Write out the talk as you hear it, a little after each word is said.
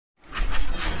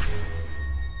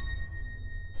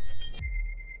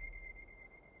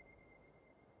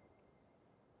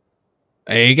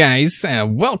Hey guys,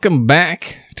 welcome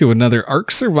back to another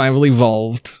Ark Survival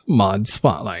Evolved mod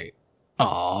spotlight.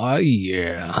 Aw,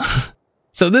 yeah.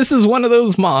 So this is one of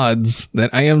those mods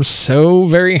that I am so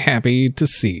very happy to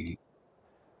see.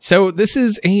 So this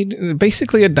is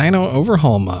basically a dino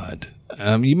overhaul mod.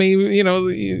 You may,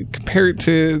 you compare it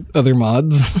to other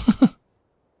mods.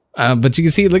 But you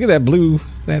can see, look at that blue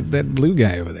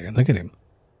guy over there. Look at him.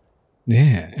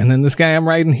 Yeah, and then this guy I'm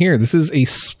riding here, this is a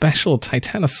special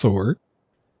Titanosaur.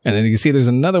 And then you can see there's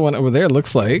another one over there, it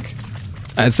looks like.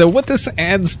 And so what this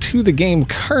adds to the game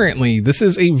currently, this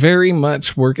is a very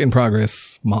much work in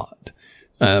progress mod.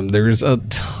 There's a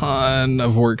ton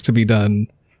of work to be done,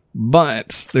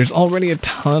 but there's already a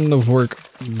ton of work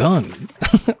done.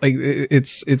 Like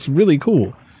it's really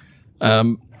cool.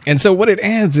 And so what it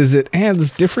adds is it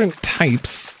adds different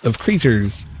types of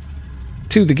creatures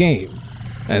to the game.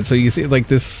 And so you see like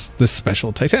this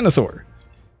special Titanosaur.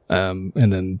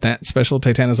 And then that special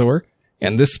Titanosaur.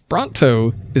 And this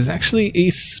Bronto is actually a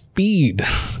speed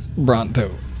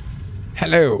Bronto.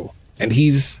 Hello. And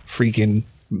he's freaking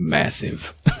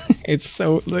massive.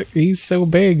 Look, he's so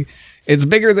big. It's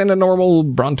bigger than a normal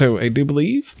Bronto, I do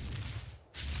believe.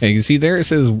 And you can see there it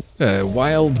says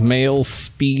Wild Male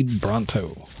Speed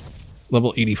Bronto.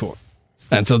 Level 84.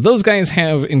 And so those guys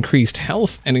have increased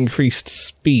health and increased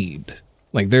speed.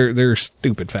 Like they're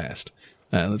stupid fast.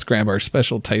 Let's grab our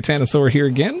special Titanosaur here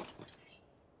again.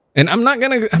 And I'm not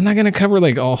gonna cover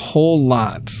like a whole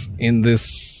lot in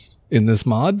this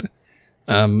mod.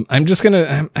 I'm just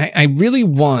gonna I really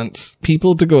want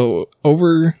people to go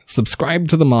over, subscribe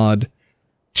to the mod,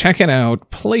 check it out,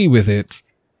 play with it,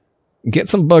 get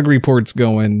some bug reports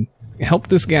going, help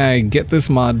this guy get this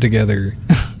mod together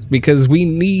because we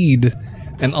need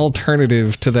an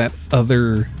alternative to that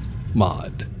other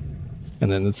mod.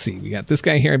 And then let's see, we got this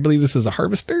guy here. I believe this is a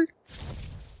harvester.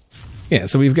 Yeah,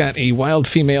 so we've got a wild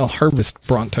female harvest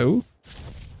Bronto.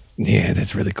 Yeah,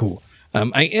 that's really cool.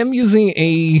 I am using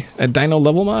a dino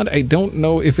level mod. I don't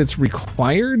know if it's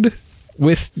required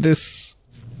with this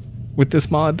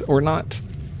mod or not.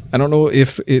 I don't know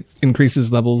if it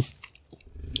increases levels.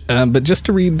 But just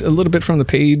to read a little bit from the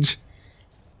page,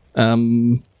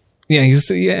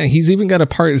 he's even got a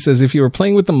part that says, if you were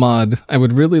playing with the mod, I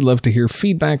would really love to hear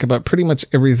feedback about pretty much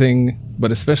everything,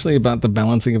 but especially about the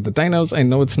balancing of the dinos. I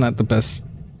know it's not the best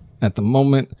at the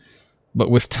moment, but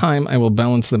with time, I will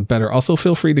balance them better. Also,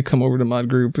 feel free to come over to mod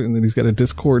group, and then he's got a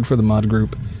Discord for the mod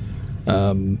group.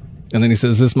 And then he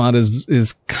says this mod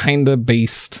is kind of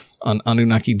based on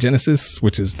Anunnaki Genesis,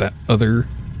 which is that other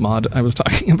mod I was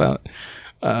talking about.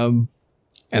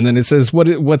 And then it says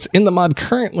what's in the mod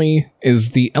currently is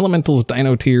the Elementals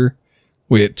Dino tier,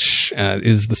 which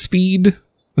is the speed.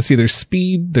 Let's see, there's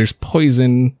speed, there's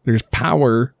poison, there's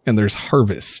power, and there's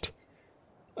harvest.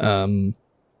 And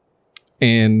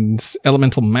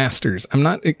Elemental Masters.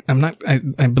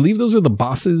 I believe those are the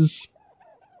bosses,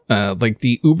 like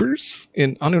the Ubers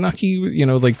in Anunnaki,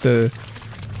 like the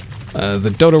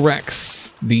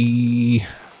Dodorex, the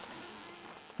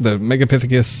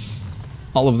Megapithecus,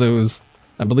 all of those.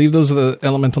 I believe those are the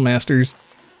Elemental Masters.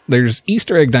 There's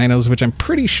Easter Egg Dinos, which I'm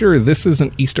pretty sure this is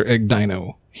an Easter Egg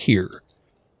Dino here.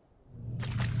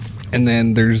 And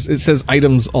then it says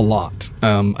items a lot.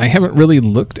 I haven't really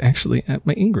looked actually at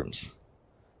my Ingrams.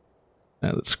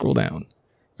 Let's scroll down.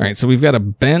 All right, so we've got a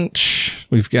bench.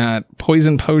 We've got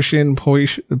Poison Potion,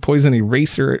 Poison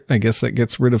Eraser. I guess that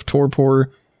gets rid of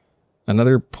torpor.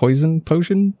 Another Poison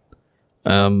Potion.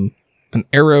 An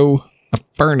arrow, a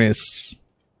furnace,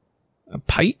 a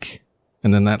pike,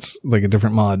 and then that's like a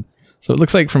different mod. So it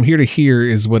looks like from here to here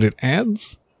is what it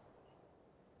adds.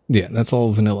 Yeah, that's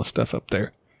all vanilla stuff up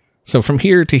there. So from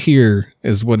here to here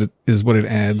is what it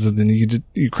adds, and then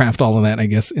you craft all of that, I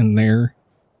guess, in there.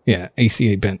 Yeah,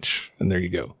 ACA bench, and there you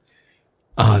go.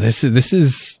 This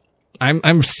is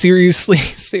I'm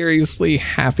seriously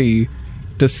happy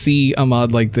to see a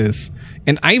mod like this,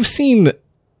 and I've seen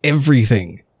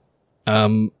everything.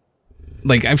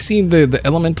 Like, I've seen the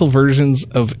elemental versions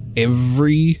of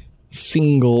every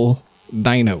single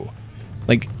dino.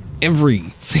 Like,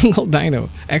 every single dino.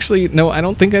 Actually, no, I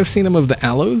don't think I've seen them of the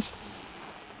aloes.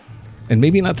 And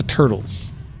maybe not the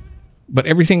turtles. But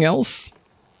everything else,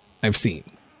 I've seen.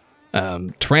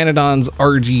 Pteranodons,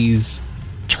 Argies,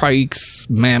 Trikes,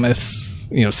 Mammoths,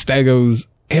 Stegos.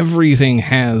 Everything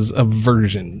has a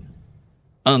version.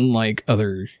 Unlike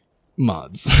other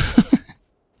mods.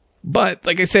 But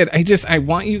like I said, I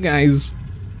want you guys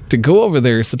to go over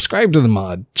there, subscribe to the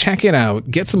mod, check it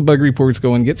out, get some bug reports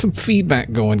going, get some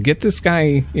feedback going, get this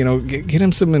guy, get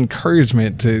him some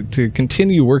encouragement to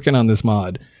continue working on this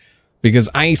mod, because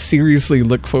I seriously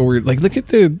look forward. Like, look at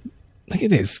Look at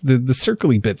this, the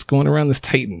circly bits going around this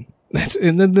Titan. That's,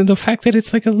 and then the fact that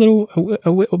it's like a little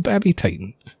babby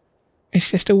Titan.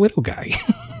 It's just a little guy.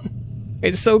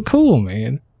 It's so cool,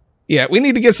 man. Yeah, we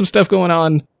need to get some stuff going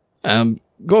on.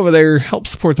 Go over there, help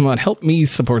support the mod, help me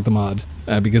support the mod,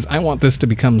 because I want this to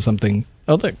become something.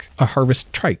 Oh, look, a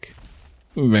harvest trike.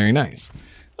 Very nice.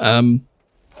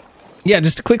 Yeah,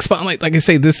 just a quick spotlight. Like I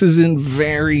say, this is in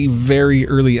very, very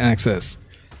early access.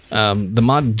 The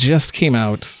mod just came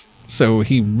out, so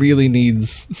he really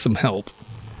needs some help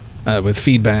with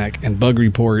feedback and bug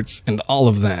reports and all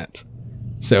of that.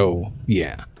 So,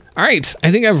 yeah. All right,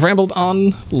 I think I've rambled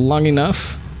on long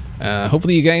enough.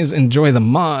 Hopefully you guys enjoy the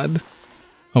mod.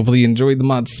 Hopefully you enjoyed the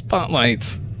mod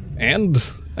spotlight.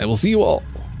 And I will see you all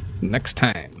next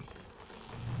time.